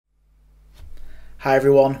Hi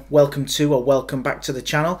everyone, welcome to or welcome back to the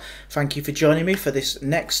channel. Thank you for joining me for this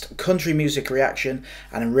next country music reaction,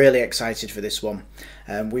 and I'm really excited for this one.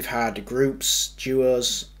 We've had groups,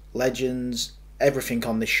 duos, legends, everything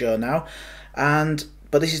on this show now,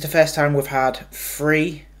 but this is the first time we've had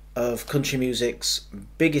three of country music's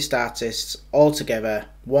biggest artists all together,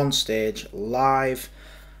 one stage, live.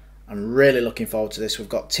 I'm really looking forward to this. We've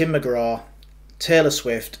got Tim McGraw, Taylor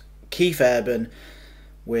Swift, Keith Urban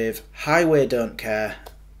with Highway Don't Care.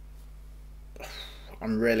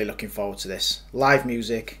 I'm really looking forward to this. Live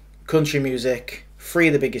music, country music, three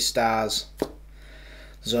of the biggest stars.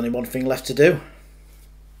 There's only one thing left to do.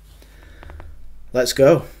 Let's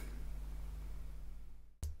go.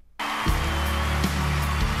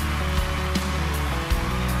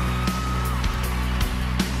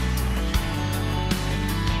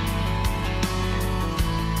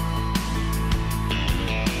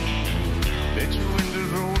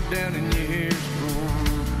 Down and your hair's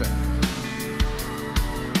grown back,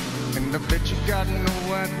 and I bet you got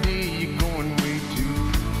no idea you're going way too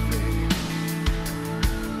fast.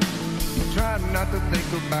 You're trying not to think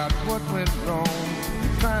about what went wrong.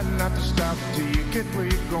 You're trying not to stop till you get where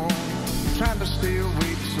you're going. You're trying to stay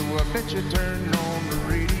awake, so I bet you turn on the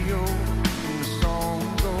radio and the song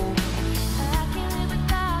goes.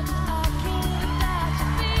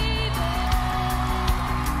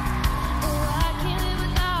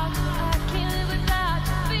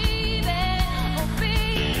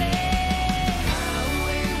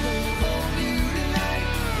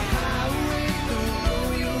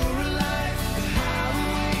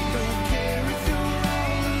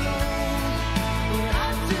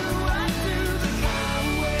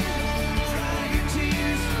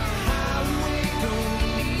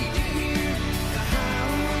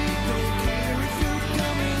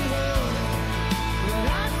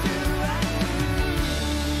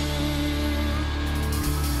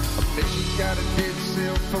 Got a dead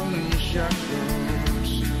cell phone in your shotgun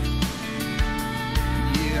seat.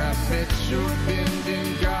 Yeah, I bet you're bending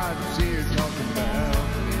God's ear talking about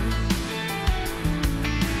me.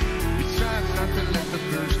 You're trying not to let the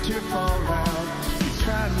first tear fall out. You're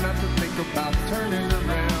trying not to think about turning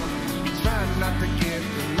around. You're trying not to get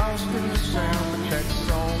lost in the sound. But that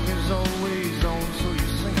song is always on, so you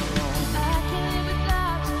sing along.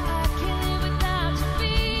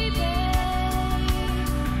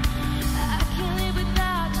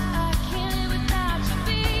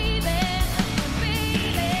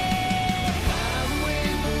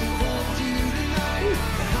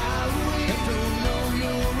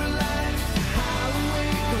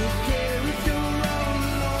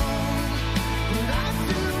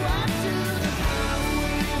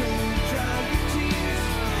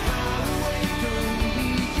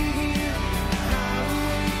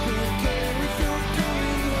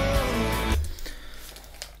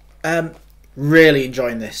 Really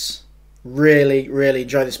enjoying this. Really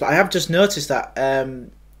enjoying this. But I have just noticed that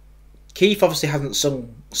Keith obviously hasn't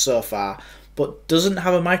sung so far, but doesn't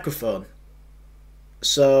have a microphone.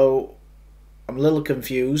 So I'm a little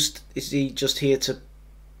confused. Is he just here to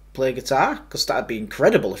play guitar? Because that'd be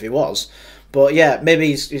incredible if he was. But yeah, maybe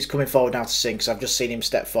he's coming forward now to sing, because I've just seen him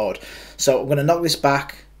step forward. So I'm going to knock this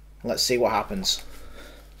back and let's see what happens.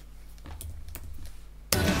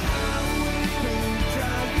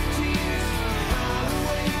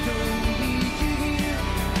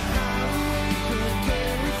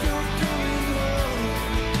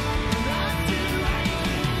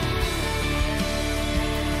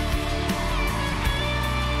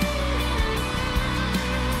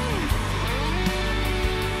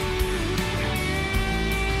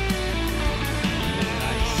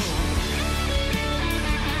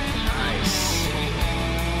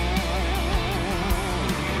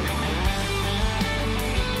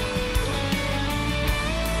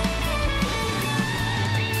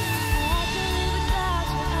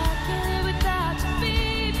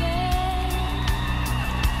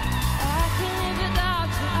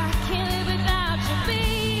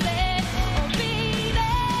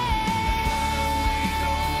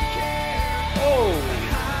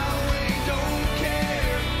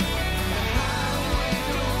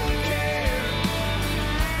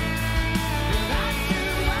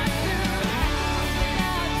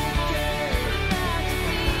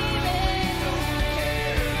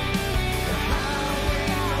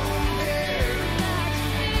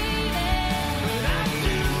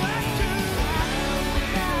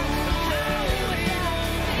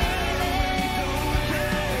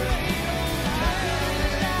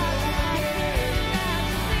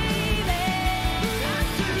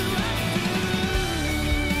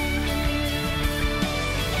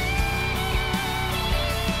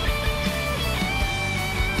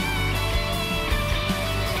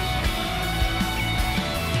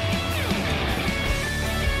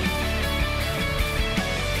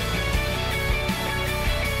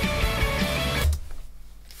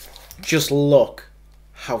 just look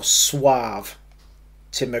how suave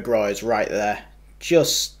Tim McGraw is right there.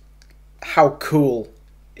 Just how cool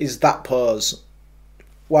is that pose?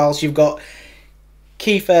 Whilst you've got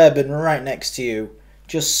Keith Urban right next to you,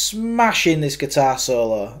 just smashing this guitar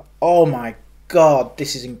solo. Oh my god,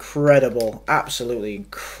 this is incredible. Absolutely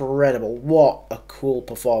incredible. What a cool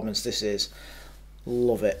performance this is.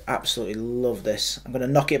 Love it. Absolutely love this. I'm going to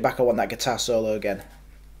knock it back. I want that guitar solo again.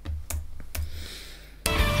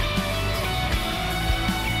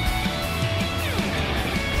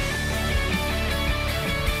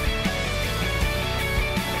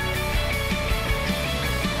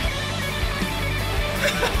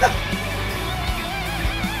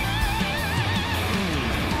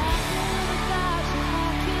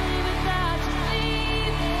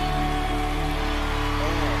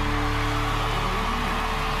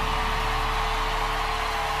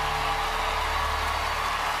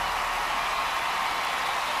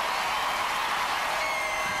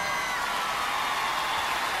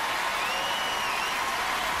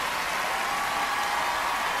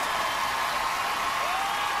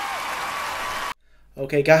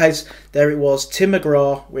 Okay guys, there it was, Tim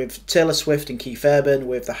McGraw with Taylor Swift and Keith Urban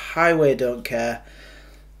with The Highway Don't Care,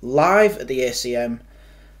 live at the ACM.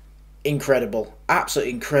 Incredible,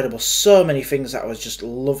 absolutely incredible. So many things that I was just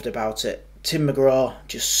loved about it. Tim McGraw,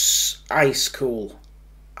 just ice cool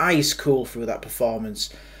through that performance.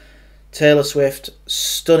 Taylor Swift,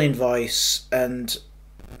 stunning voice, and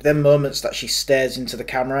them moments that she stares into the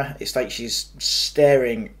camera, it's like she's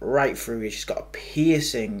staring right through you. She's got a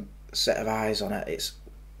piercing set of eyes on it. It's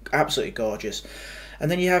absolutely gorgeous. And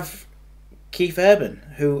then you have Keith Urban,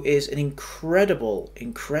 who is an incredible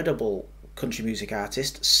country music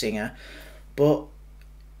artist, singer, but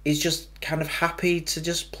he's just kind of happy to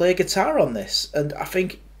just play guitar on this. And I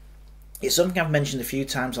think it's something I've mentioned a few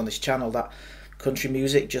times on this channel, that country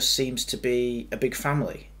music just seems to be a big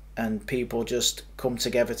family, and people just come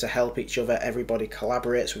together to help each other. Everybody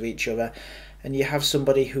collaborates with each other, and you have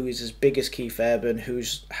somebody who is as big as Keith Urban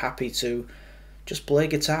who's happy to just play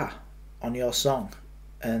guitar on your song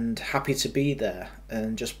and happy to be there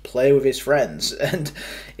and just play with his friends, and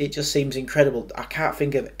it just seems incredible. I can't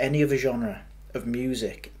think of any other genre of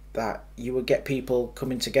music that you would get people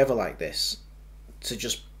coming together like this to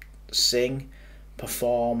just sing,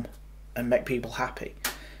 perform and make people happy.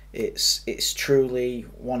 It's truly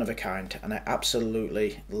one of a kind, and I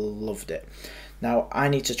absolutely loved it. Now I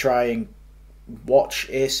need to try and watch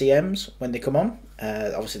ACMs when they come on.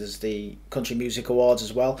 Obviously there's the Country Music Awards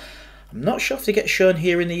as well. I'm not sure if they get shown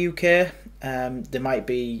here in the UK. There might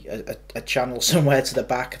be a channel somewhere to the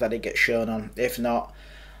back that it gets shown on. If not,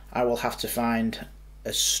 I will have to find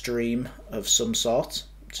a stream of some sort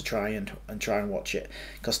to try and watch it,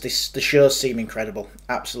 because the shows seem incredible,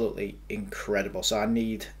 absolutely incredible. So I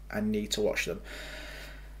need to watch them.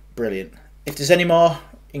 Brilliant. If there's any more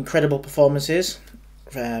incredible performances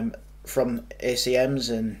from ACMs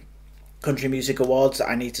and Country Music Awards that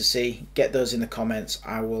I need to see, get those in the comments.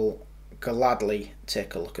 I will gladly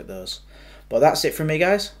take a look at those. But that's it from me,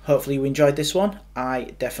 guys. Hopefully you enjoyed this one.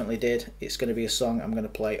 I definitely did. It's going to be a song I'm going to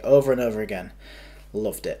play over and over again.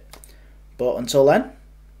 Loved it. But until then,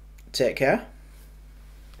 take care.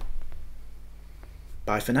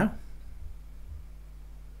 Bye for now.